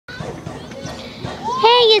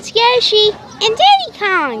Hey, it's Yoshi and Diddy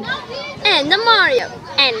Kong. And the Mario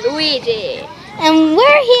and Luigi. And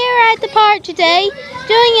we're here at the park today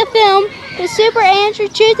doing a film with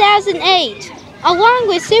SuperAndrew2008 along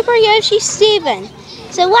with SuperYoshiStephen.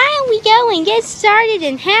 So why don't we go and get started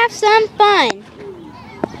and have some fun?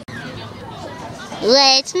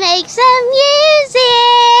 Let's make some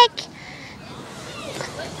music!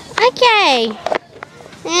 Okay,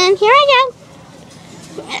 and here I go.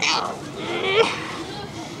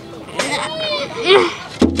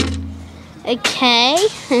 Okay,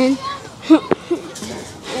 and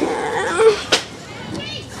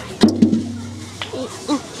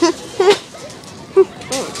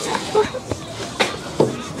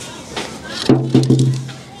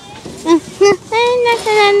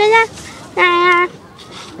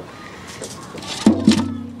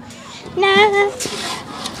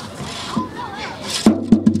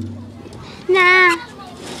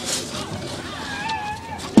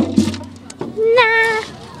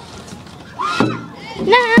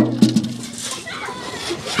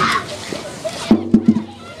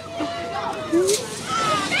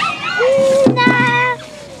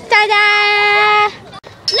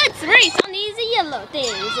Let's race on these yellow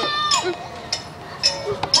things.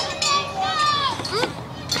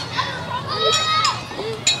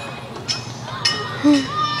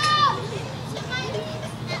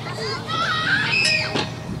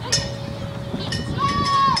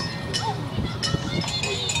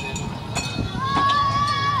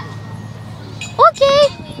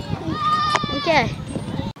 Okay.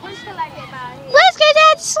 Let's get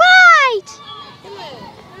that slide.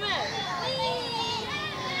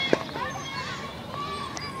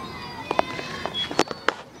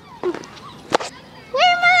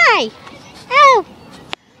 Where am I? Oh,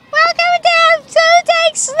 welcome down. So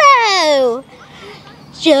dang slow.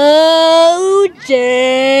 So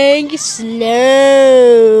dang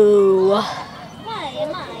slow. Why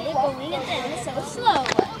am I going down so slow?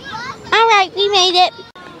 All right, we made it.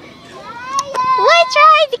 Let's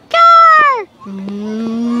ride the car!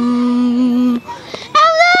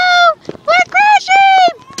 Hello! We're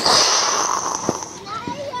crashing!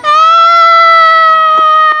 Ow!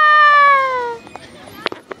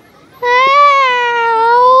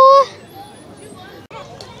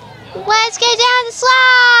 Let's go down the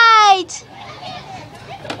slide!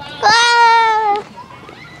 Oh!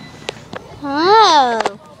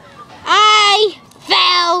 I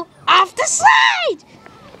fell off the slide!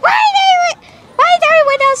 Why did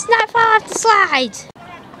everyone else not fall off the slide?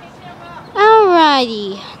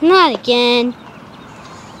 Alrighty, not again.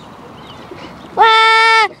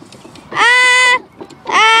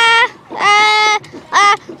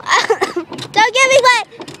 Don't get me wet!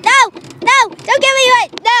 No! Don't get me wet!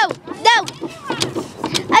 No!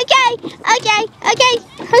 Okay,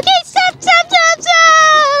 stop!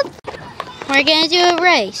 We're gonna do a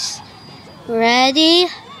race. Ready,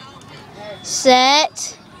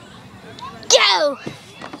 set, go!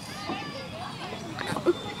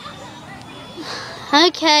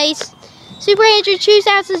 Okay,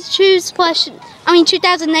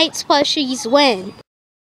 SuperAndrew2008's plushies win.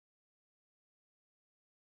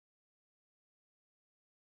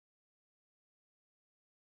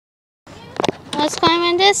 Let's climb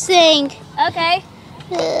on this thing. Okay.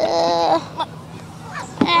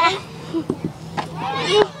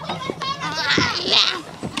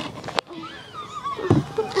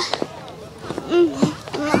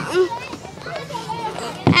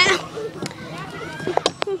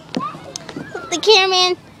 The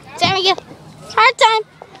cameraman is having a hard time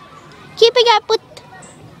keeping up with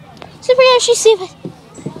SuperYoshiStephen.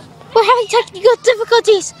 We're having technical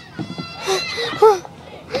difficulties.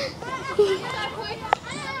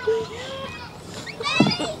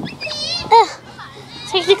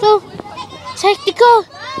 Technical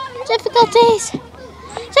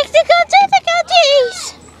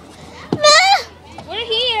difficulties. We're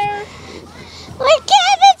here. We're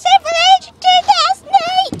Kevin,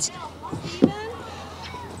 SuperAndrew2008.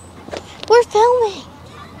 We're filming.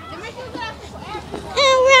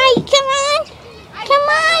 All right, come on.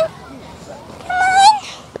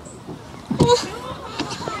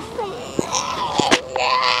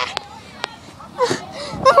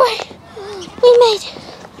 Oh, we made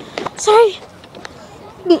it. Sorry.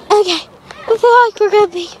 Okay, I feel like we're gonna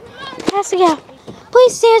be passing out.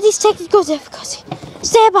 Please stay on these technical difficulties.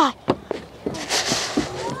 Stand by.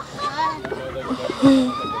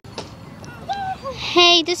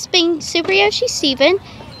 Hey, this has been SuperYoshiStephen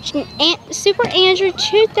and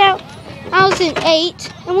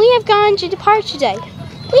SuperAndrew2008, and we have gone to the park today.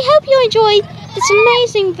 We hope you enjoyed this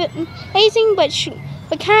amazing but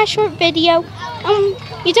kind of short video.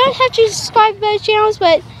 You don't have to subscribe to both channels,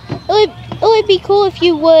 but it would be cool if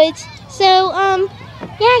you would. So,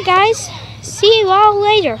 yeah, guys, see you all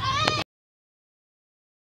later.